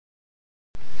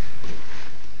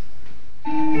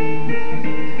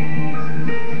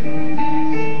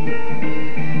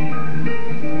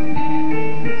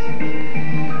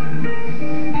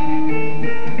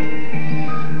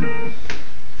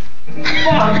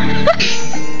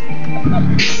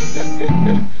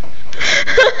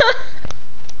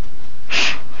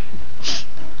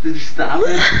Did you stop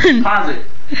it? Pause it.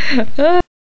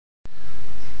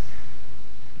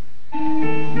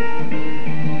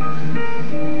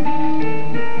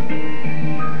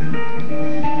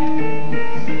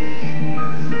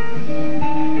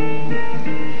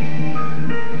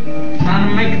 Trying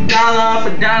to make $1 off a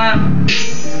dime.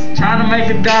 Trying to make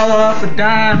 $1 off a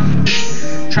dime.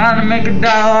 Trying to make $1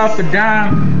 off a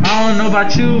dime. I don't know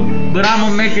about you, but I'ma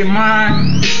make it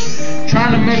mine.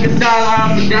 Trying to make $1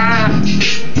 off a dime.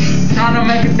 Trying to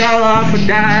make $1 off a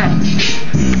dime.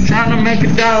 Trying to make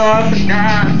 $1 off a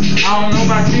dime. I don't know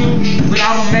about you, but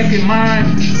I'ma make it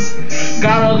mine.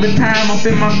 Got all the time up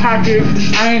in my pocket.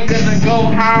 I ain't gonna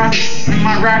go high in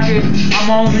my racket. I'm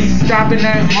only stopping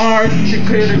at Mars to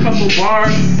clear a couple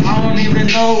bars. I don't even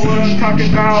know what I'm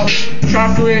talking about.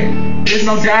 Chocolate is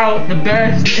no doubt the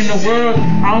best in the world.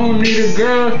 I don't need a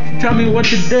girl to tell me what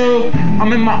to do.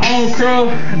 I'm in my own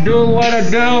crew, do what I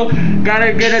do.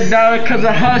 Gotta get $1 cause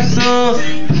I hustle.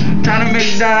 Trying to make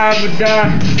 $1 off a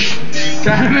dime.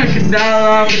 Trying to make $1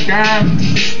 off a dime.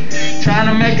 Trying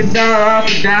to make $1 off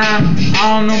a dime. I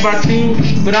don't know about you,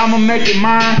 but I'ma make it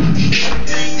mine.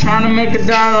 Trying to make $1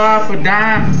 off a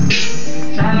dime.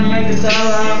 Trying to make $1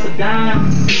 off a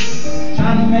dime.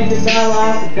 Trying to make $1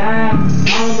 off a dime. I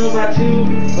don't know about you,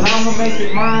 but I'ma make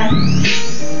it mine.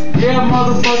 Yeah,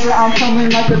 motherfucker, I'm coming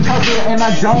like a tucker, and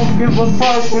I don't give a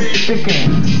fuck what you're thinking.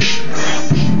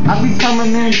 I be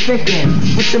coming in thinking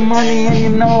with the money, and you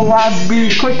know I be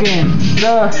quicking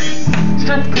the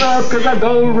strip club, cause I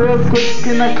go real quick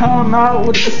and I come out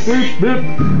with the flip flip.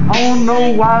 I don't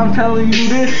know why I'm telling you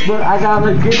this, but I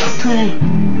gotta get to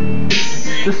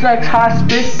the sex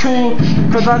hospital,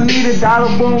 cause I need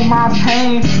 $1 for my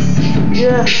pain.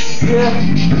 Yeah, yeah.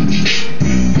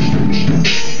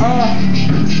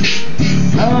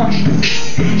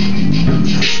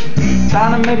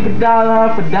 Trying to make $1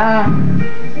 off a dime.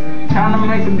 Trying to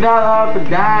make $1 off a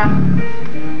dime.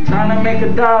 Trying to make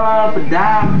 $1 off a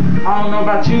dime. I don't know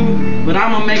about you, but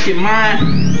I'ma make it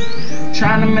mine.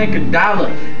 Trying to make $1,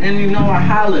 and you know I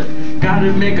holler.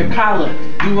 Gotta make a collar.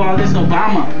 Do all this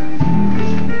Obama.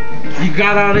 You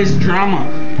got all this drama.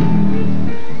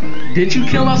 Did you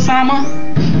kill Osama?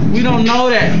 We don't know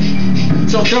that.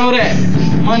 So throw that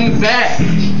money back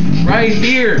right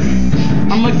here.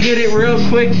 I'ma get it real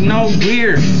quick, no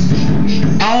weirds.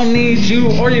 I don't need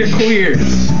you or your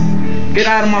queers. Get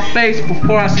out of my face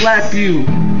before I slap you.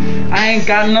 I ain't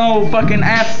got no fucking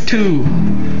aptitude.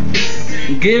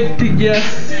 Give to ya.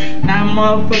 Now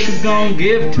motherfuckers gon'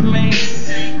 give to me.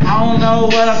 I don't know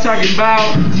what I'm talking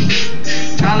about.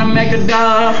 Trying to make $1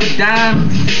 off a dime.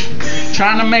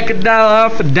 Trying to make $1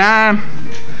 off a dime.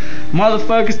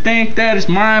 Motherfuckers think that it's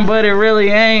mine, but it really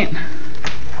ain't.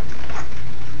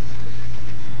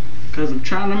 Cause I'm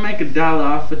trying to make $1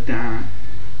 off a dime.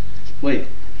 Wait.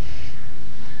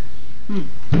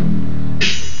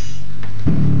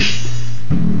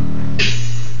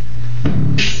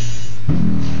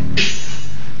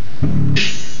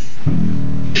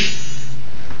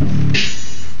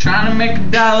 Trying to make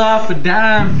 $1 off a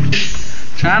dime.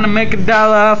 Trying to make $1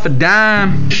 off a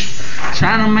dime.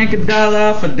 Trying to make $1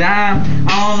 off a dime. I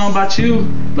don't know about you,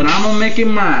 but I'ma make it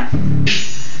mine.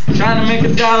 Trying to make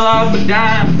 $1 off a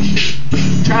dime.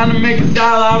 Trying to make $1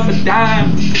 off a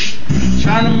dime.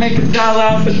 Trying to make $1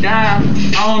 off a dime.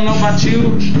 I don't know about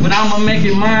you, but I'ma make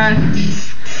it mine.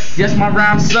 Yes, my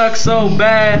rhyme sucks so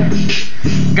bad.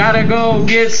 Gotta go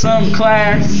get some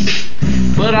class,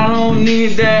 but I don't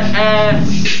need that ass,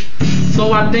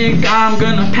 so I think I'm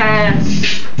gonna pass.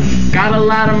 Got a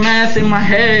lot of math in my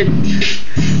head.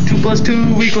 2 +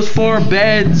 2 = 4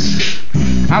 beds.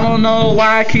 I don't know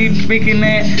why I keep speaking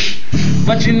it,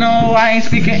 but you know I ain't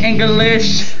speaking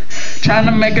English. Trying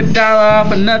to make $1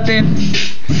 off of nothing.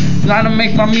 Trying to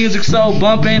make my music so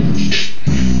bumpin',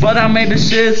 but I made the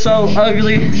shit so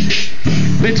ugly.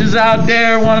 Bitches out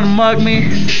there wanna mug me.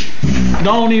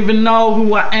 Don't even know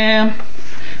who I am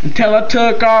until I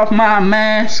took off my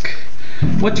mask.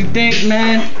 What you think,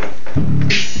 man?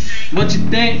 What you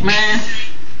think, man?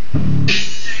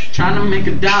 Trying to make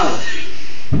 $1.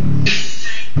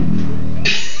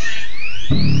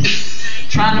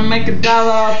 Trying to make $1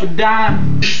 off a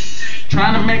dime.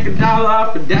 Trying to make $1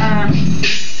 off a dime.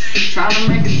 Trying to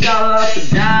make $1 off a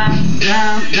dime.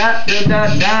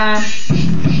 Dime.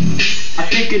 I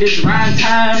think it is rhyme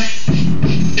time.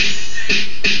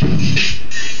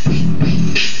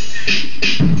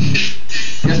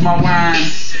 Yes, my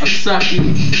rhymes are sucky,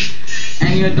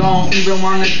 and you don't even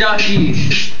wanna ducky.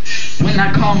 When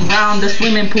I come round the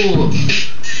swimming pool,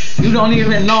 you don't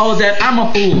even know that I'm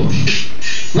a fool.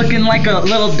 looking like a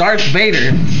little Darth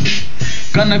Vader.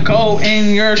 Gonna go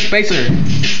in your spacer,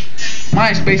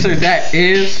 my spacer that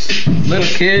is. Little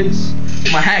kids,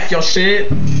 I'ma hack your shit,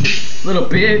 little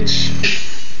bitch.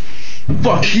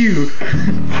 Fuck you.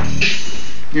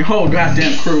 Your whole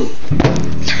goddamn crew.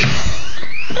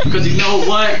 Cause you know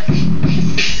what?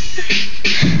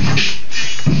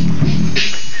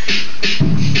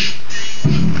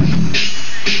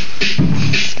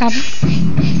 Stop.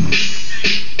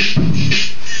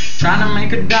 Trying to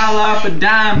make a dollar off a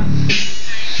dime.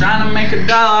 Trying to make a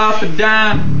dollar off a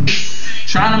dime.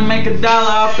 Trying to make a dollar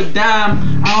off a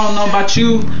dime. I don't know about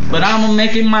you, but I'ma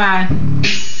make it mine.